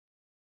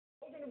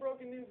Welcome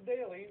to Broken News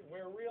Daily,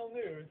 where real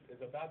news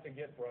is about to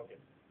get broken.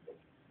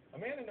 A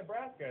man in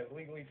Nebraska has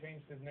legally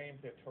changed his name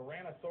to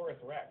Tyrannosaurus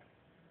Rex.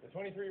 The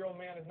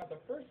 23-year-old man is not the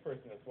first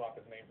person to swap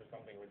his name for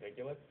something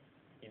ridiculous.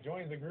 He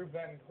joins a group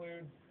that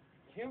includes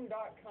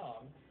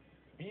Kim.com,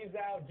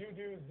 Bezow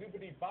Doo-Doo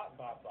Zoopity Bop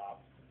Bop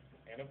Bop,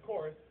 and of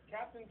course,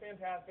 Captain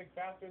Fantastic,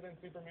 faster than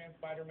Superman,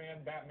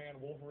 Spider-Man, Batman,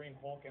 Wolverine,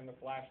 Hulk, and the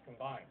Flash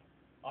combined.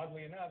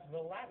 Oddly enough,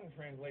 the Latin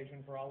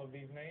translation for all of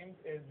these names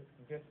is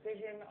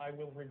decision I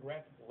will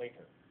regret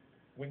later.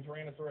 When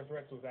Tyrannosaurus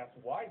Rex was asked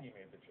why he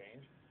made the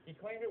change, he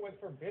claimed it was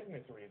for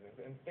business reasons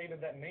and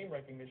stated that name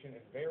recognition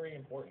is very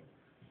important.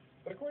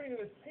 But according to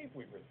this tape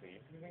we've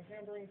received, he's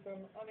encountering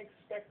some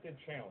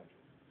unexpected challenges.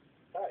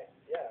 Hi,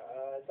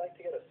 I'd like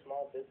to get a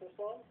small business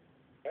loan.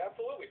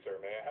 Absolutely, sir.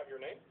 May I have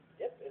your name?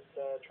 Yep, it's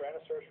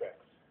Tyrannosaurus Rex.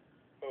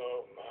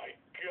 Oh my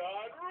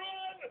God,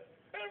 run!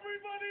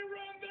 Everybody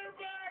run, they're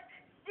back!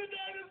 The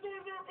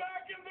dinosaurs are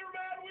back and they're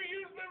mad we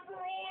used them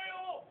for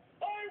oil!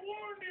 I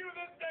warned you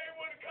this